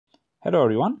Hello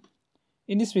everyone.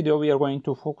 In this video we are going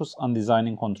to focus on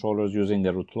designing controllers using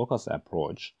the Root-Locus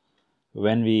approach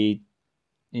when we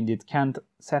indeed can't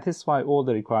satisfy all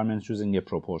the requirements using a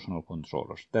proportional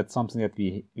controller. That's something that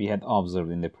we had observed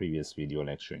in the previous video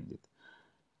lecture indeed.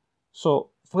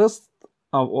 So first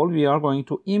of all, we are going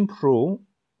to improve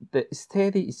the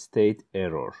steady state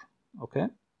error. Okay,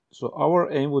 so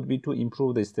our aim would be to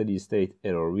improve the steady state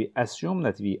error. We assume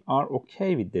that we are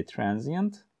okay with the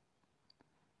transient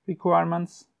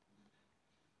requirements.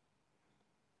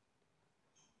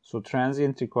 So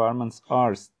transient requirements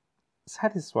are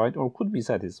satisfied or could be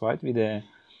satisfied with a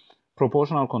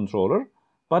proportional controller,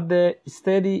 but the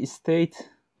steady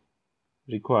state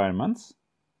requirements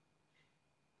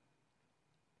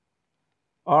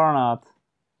are not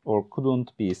or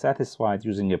couldn't be satisfied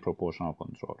using a proportional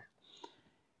controller.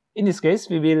 In this case,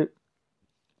 we will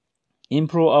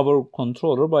improve our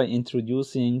controller by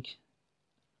introducing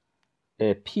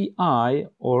a PI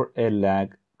or a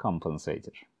lag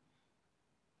compensator.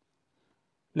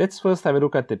 Let's first have a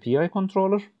look at the PI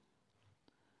controller.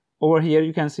 Over here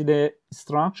you can see the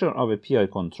structure of a PI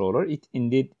controller. It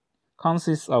indeed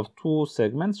consists of two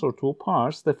segments or two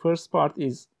parts. The first part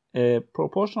is a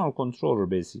proportional controller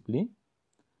basically,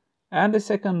 and the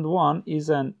second one is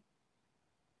an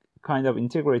kind of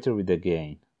integrator with a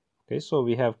gain. Okay, so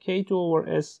we have K2 over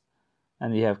S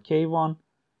and we have K1.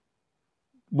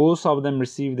 Both of them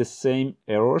receive the same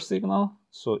error signal,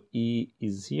 so E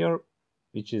is here,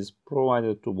 which is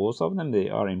provided to both of them. They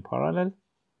are in parallel,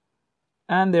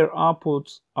 and their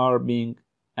outputs are being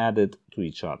added to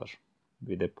each other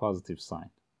with a positive sign.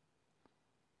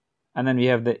 And then we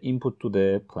have the input to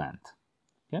the plant.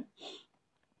 Okay,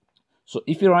 so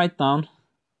if you write down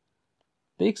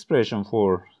the expression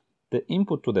for the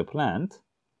input to the plant,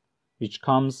 which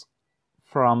comes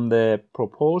from the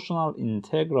proportional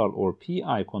integral or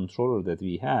PI controller that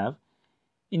we have,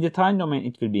 in the time domain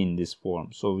it will be in this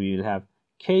form. So we will have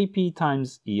Kp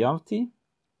times E of t.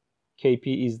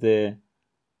 Kp is the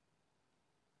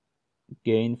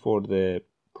gain for the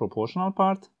proportional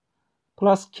part,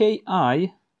 plus Ki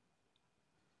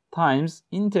times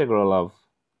integral of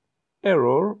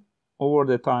error over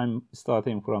the time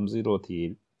starting from 0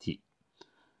 till t.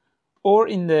 Or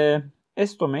in the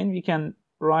S domain, we can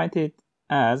write it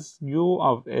as U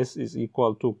of S is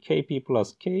equal to Kp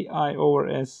plus Ki over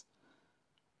S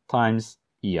times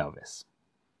E of S.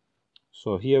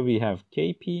 So here we have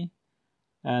Kp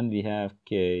and we have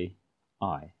Ki,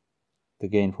 the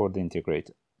gain for the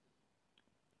integrator.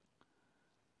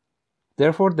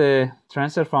 Therefore, the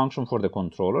transfer function for the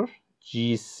controller,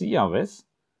 Gc of S,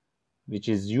 which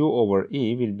is U over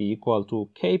E, will be equal to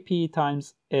Kp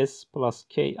times S plus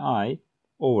Ki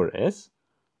over S,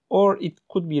 or it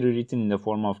could be rewritten in the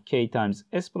form of K times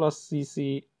S plus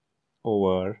Cc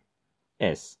over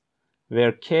S,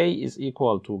 where K is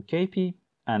equal to Kp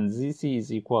and Zc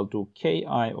is equal to Ki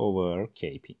over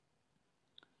Kp.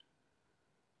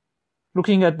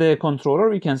 Looking at the controller,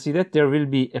 we can see that there will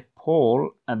be a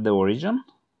pole at the origin.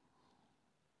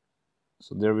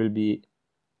 So there will be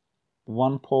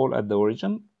one pole at the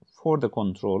origin for the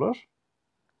controller,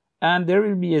 and there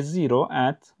will be a 0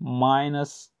 at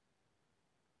minus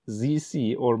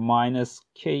Zc or minus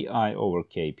Ki over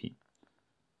Kp.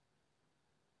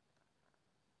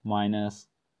 Minus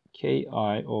Ki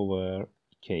over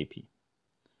Kp.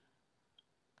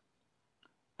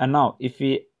 And now if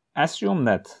we assume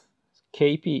that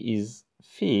Kp is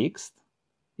fixed,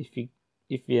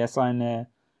 if we assign a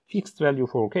fixed value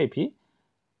for Kp,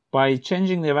 by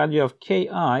changing the value of Ki,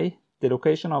 the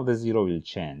location of the 0 will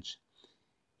change.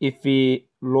 If we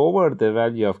lower the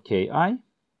value of Ki,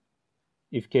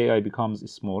 if Ki becomes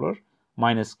smaller,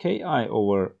 minus Ki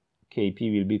over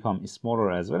Kp will become smaller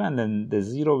as well, and then the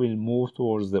 0 will move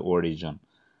towards the origin.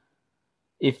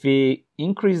 If we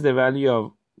increase the value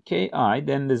of Ki,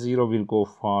 then the 0 will go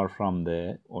far from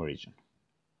the origin.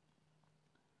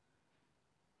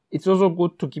 It's also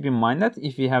good to keep in mind that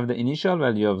if we have the initial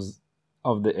value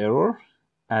of the error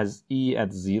as E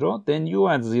at 0, then U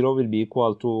at 0 will be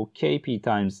equal to Kp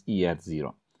times E at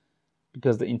 0,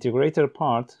 because the integrator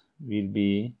part will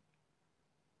be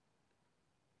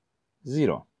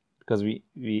 0, because we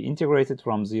integrated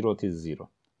from 0 to 0.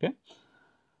 Okay,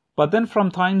 but then from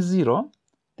time 0,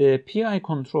 the PI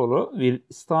controller will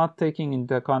start taking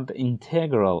into account the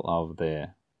integral of the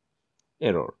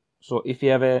error. So if you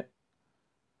have a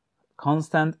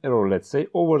constant error, let's say,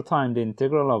 over time the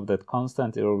integral of that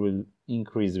constant error will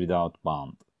increase without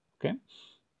bound. Okay,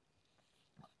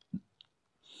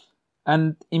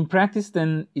 and in practice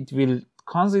then it will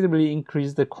considerably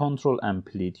increase the control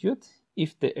amplitude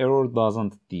if the error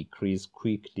doesn't decrease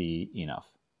quickly enough.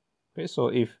 Okay, so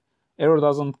if error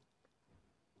doesn't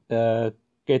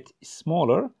get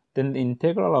smaller, then the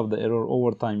integral of the error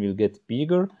over time will get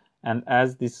bigger, and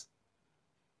as this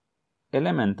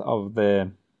element of the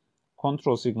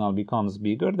control signal becomes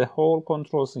bigger, the whole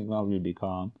control signal will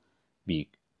become big.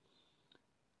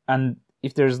 And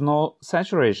if there's no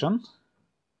saturation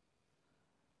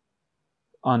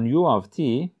on u of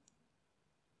t,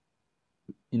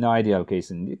 in the ideal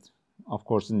case indeed, of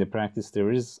course in the practice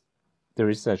there is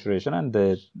saturation, and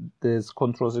this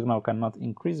control signal cannot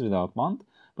increase without bound.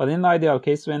 But in the ideal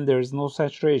case, when there is no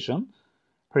saturation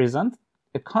present,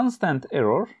 a constant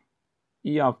error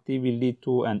E of t will lead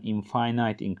to an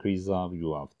infinite increase of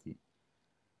u of t.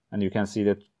 And you can see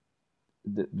that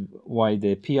why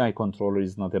the PI controller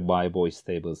is not a biboy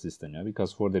stable system. Yeah?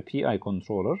 Because for the PI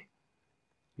controller,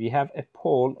 we have a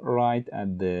pole right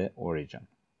at the origin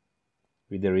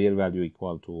with the real value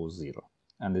equal to 0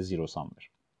 and the 0 somewhere.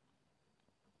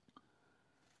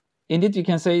 Indeed, we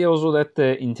can say also that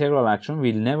the integral action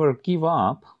will never give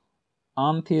up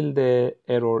until the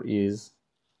error is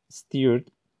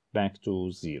steered back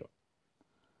to 0.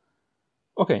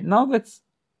 Okay, now let's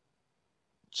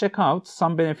check out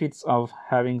some benefits of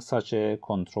having such a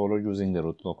controller using the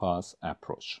Root-Locus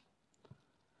approach.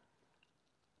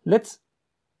 Let's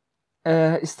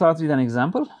start with an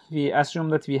example. We assume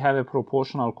that we have a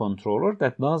proportional controller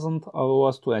that doesn't allow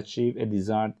us to achieve a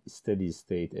desired steady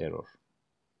state error.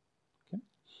 Okay.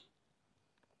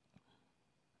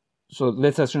 So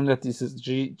let's assume that this is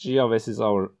G of S is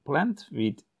our plant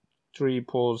with 3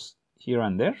 poles here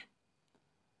and there.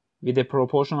 With a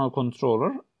proportional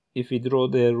controller, if we draw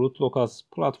the Root-Locus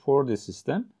plot for the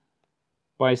system,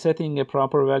 by setting a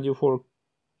proper value for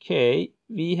K,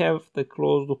 we have the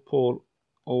closed pole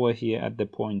over here at the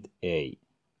point A.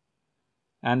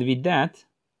 And with that,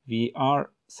 we are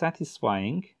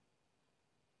satisfying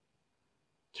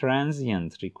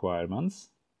transient requirements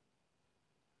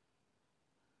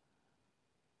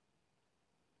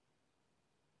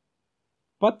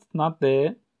but not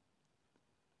the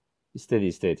steady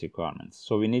state requirements.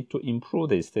 So we need to improve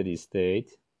the steady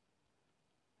state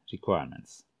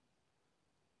requirements.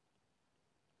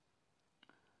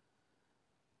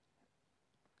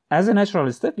 As a natural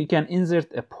step, we can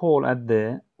insert a pole at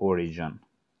the origin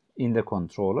in the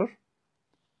controller,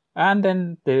 and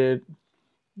then the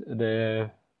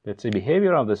let's say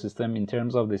behavior of the system in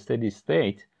terms of the steady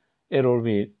state error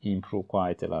will improve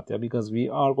quite a lot, yeah, because we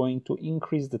are going to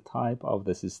increase the type of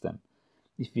the system.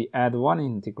 If we add one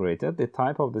integrator, the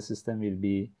type of the system will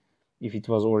be, if it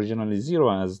was originally 0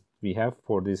 as we have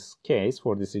for this case,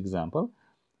 for this example,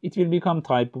 it will become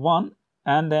type 1,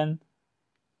 and then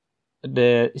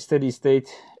the steady state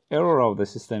error of the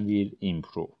system will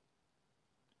improve.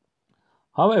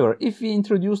 However, if we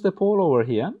introduce the pole over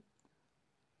here,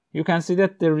 you can see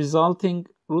that the resulting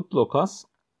Root-Locus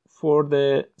for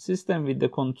the system with the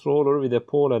controller with the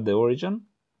pole at the origin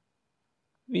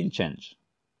will change.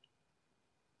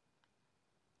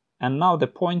 And now the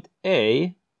point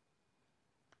A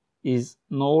is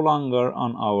no longer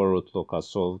on our Root-Locus,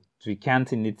 so we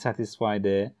can't indeed satisfy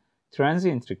the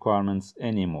transient requirements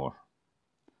anymore.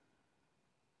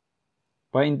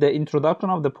 By the introduction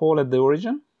of the pole at the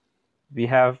origin, we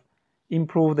have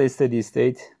improved the steady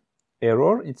state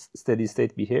error, its steady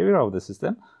state behavior of the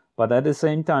system, but at the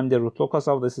same time the Root-Locus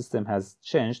of the system has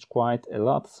changed quite a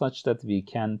lot, such that we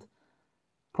can't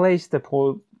place the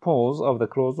poles of the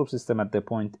closed loop system at the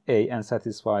point A and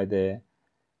satisfy the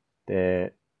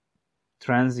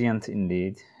transient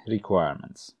indeed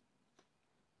requirements.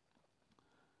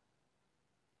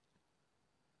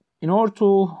 In order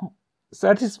to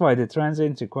satisfy the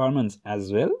transient requirements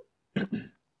as well,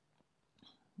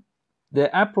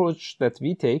 the approach that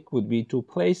we take would be to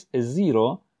place a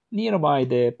 0 nearby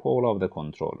the pole of the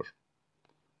controller.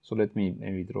 So let me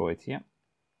maybe draw it here.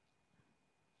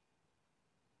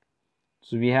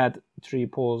 So we had 3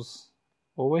 poles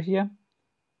over here,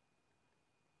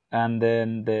 and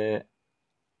then the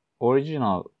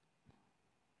original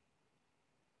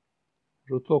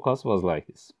Root-Locus was like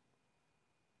this.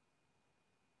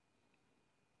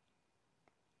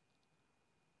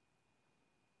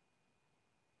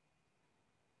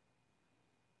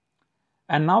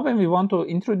 And now when we want to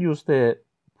introduce the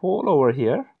pole over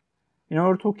here, in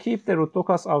order to keep the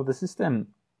Root-Locus of the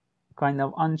system kind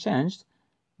of unchanged,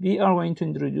 we are going to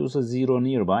introduce a 0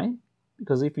 nearby,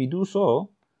 because if we do so,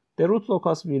 the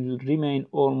Root-Locus will remain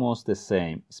almost the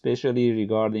same, especially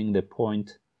regarding the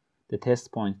point, the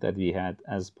test point that we had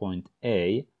as point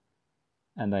A,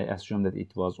 and I assume that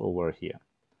it was over here.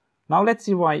 Now let's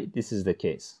see why this is the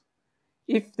case.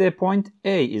 If the point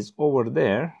A is over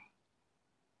there,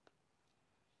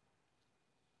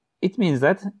 it means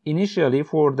that initially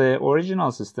for the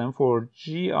original system, for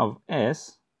g of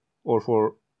s, or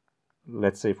for,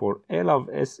 let's say, for L of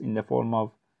s in the form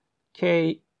of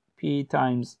k p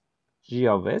times g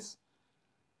of s,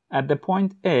 at the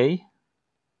point A,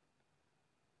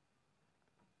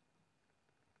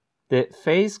 the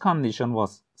phase condition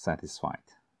was satisfied.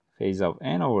 Phase of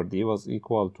n over d was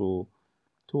equal to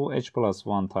 2h plus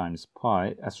 1 times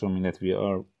pi, assuming that we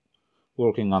are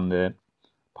working on the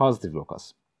positive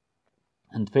locus.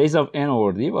 And phase of n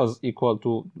over d was equal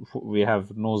to, we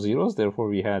have no zeros, therefore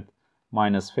we had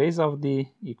minus phase of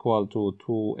d equal to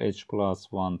 2h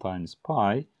plus 1 times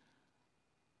pi.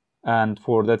 And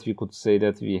for that we could say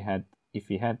that we had, if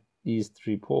we had these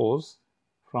three poles,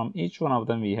 from each one of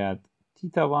them we had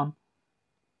theta 1,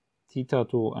 theta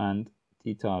 2, and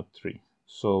theta 3.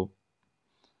 So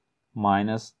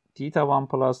minus theta 1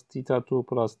 plus theta 2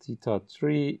 plus theta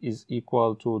 3 is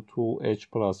equal to 2h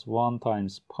plus 1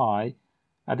 times pi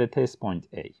at the test point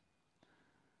A.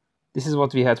 This is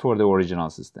what we had for the original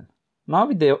system. Now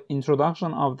with the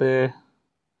introduction of the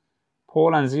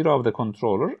pole and zero of the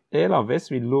controller, L of s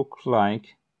will look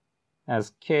like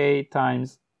as k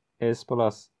times s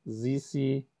plus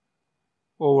zc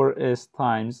over s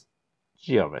times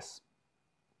g of s.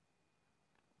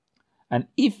 And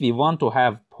if we want to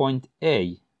have point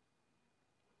A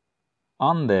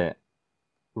on the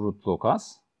root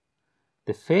locus,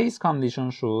 the phase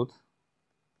condition should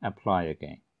apply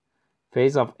again.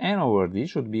 Phase of n over d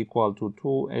should be equal to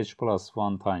 2h plus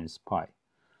 1 times pi.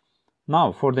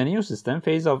 Now, for the new system,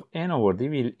 phase of n over d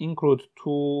will include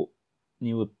two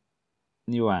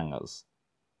new angles.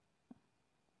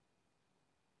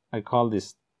 I call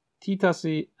this theta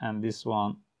c and this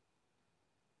one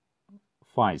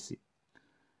phi c.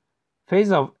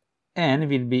 Phase of n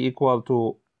will be equal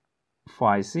to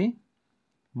phi c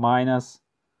minus,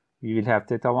 we will have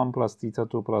theta 1 plus theta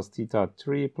 2 plus theta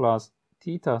 3 plus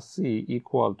theta c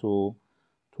equal to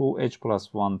 2h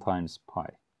plus 1 times pi.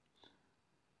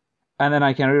 And then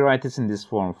I can rewrite this in this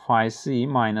form: phi c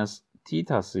minus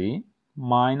theta c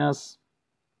minus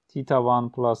theta 1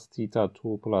 plus theta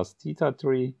 2 plus theta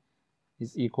 3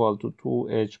 is equal to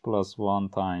 2h plus 1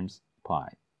 times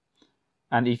pi.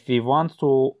 And if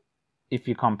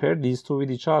we compare these two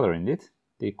with each other, indeed,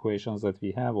 the equations that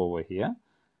we have over here,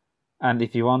 and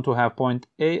if we want to have point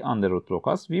A on the root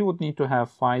locus, we would need to have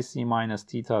phi c minus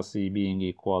theta c being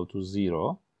equal to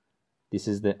 0. This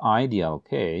is the ideal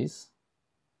case,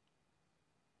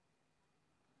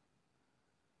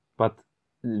 but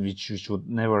which would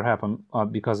never happen,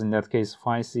 because in that case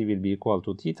phi c will be equal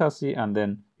to theta c, and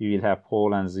then we will have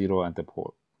pole and 0 at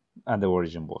the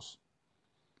origin both.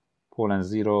 Pole and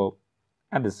 0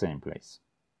 at the same place.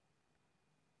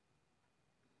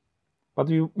 But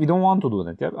we don't want to do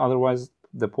that, yeah? Otherwise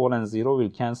the pole and 0 will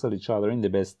cancel each other in the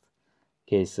best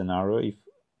case scenario,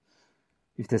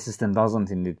 if the system doesn't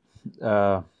indeed.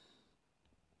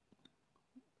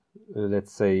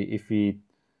 Let's say if we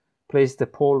place the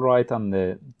pole right on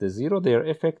the 0, their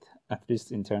effect, at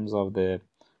least in terms of the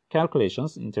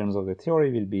calculations, in terms of the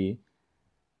theory, will be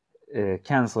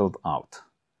cancelled out.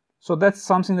 So that's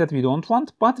something that we don't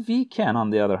want, but we can, on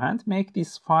the other hand, make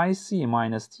this phi c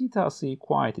minus theta c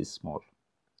quite small.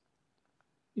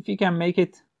 If we can make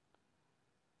it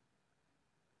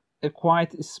a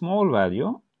quite small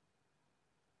value,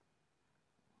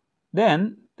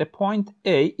 then the point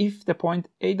A, if the point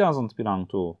A doesn't belong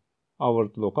to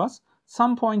our locus,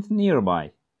 some point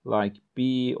nearby, like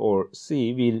B or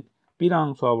C, will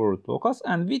belong to our root locus,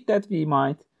 and with that we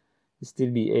might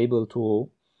still be able to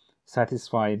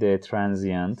satisfy the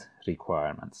transient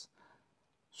requirements.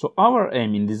 So our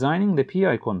aim in designing the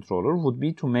PI controller would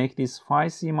be to make this phi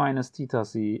c minus theta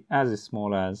c as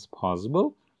small as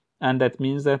possible, and that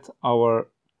means that our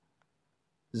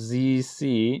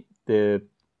zc, the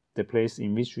place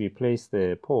in which we place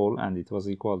the pole, and it was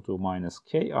equal to minus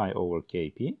ki over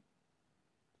kp,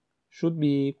 should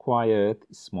be quite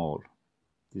small.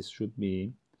 This should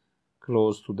be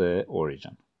close to the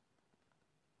origin.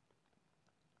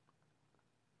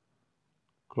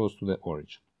 Close to the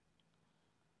origin.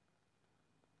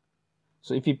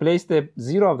 So if we place the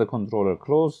 0 of the controller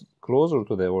closer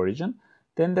to the origin,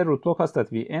 then the root locus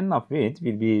that we end up with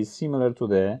will be similar to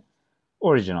the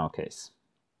original case.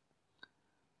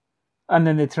 And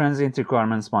then the transient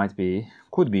requirements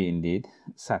could be indeed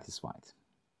satisfied.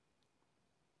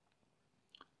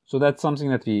 So that's something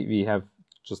that we have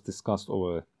just discussed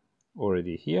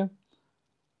already here.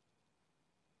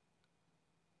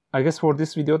 I guess for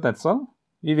this video that's all.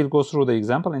 We will go through the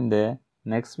example in the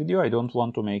next video. I don't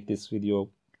want to make this video,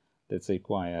 let's say,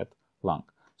 quite long.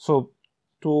 So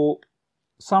to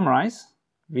summarize,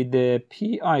 with the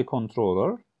PI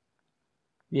controller,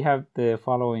 we have the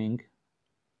following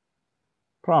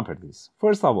properties.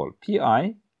 First of all,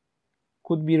 PI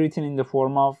could be written in the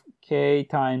form of K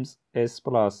times S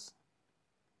plus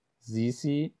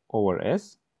ZC over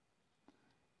S,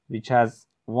 which has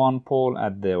one pole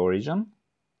at the origin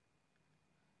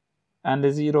and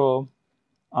a 0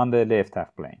 on the left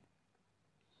half plane.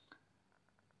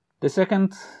 The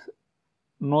second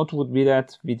note would be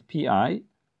that with PI,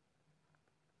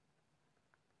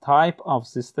 type of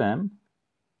system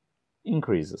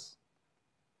increases.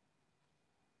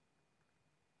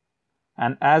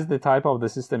 And as the type of the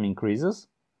system increases,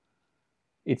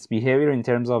 its behavior in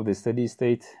terms of the steady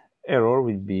state error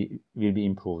will be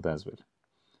improved as well.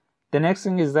 The next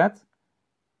thing is that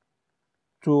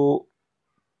to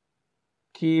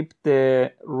keep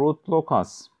the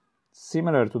Root-Locus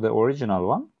similar to the original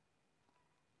one,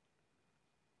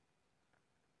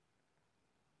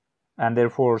 and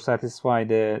therefore satisfy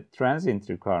the transient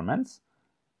requirements,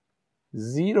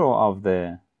 0 of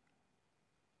the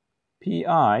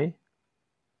PI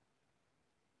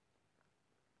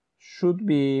should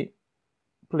be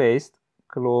placed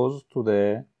close to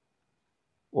the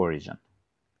origin.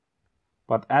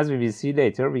 But as we will see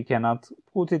later, we cannot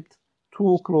put it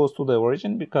too close to the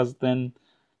origin because then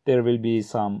there will be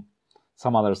some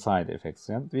other side effects,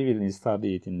 and we will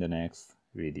study it in the next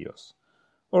videos.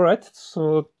 Alright,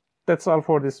 so that's all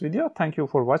for this video. Thank you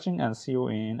for watching and see you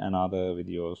in another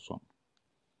video soon.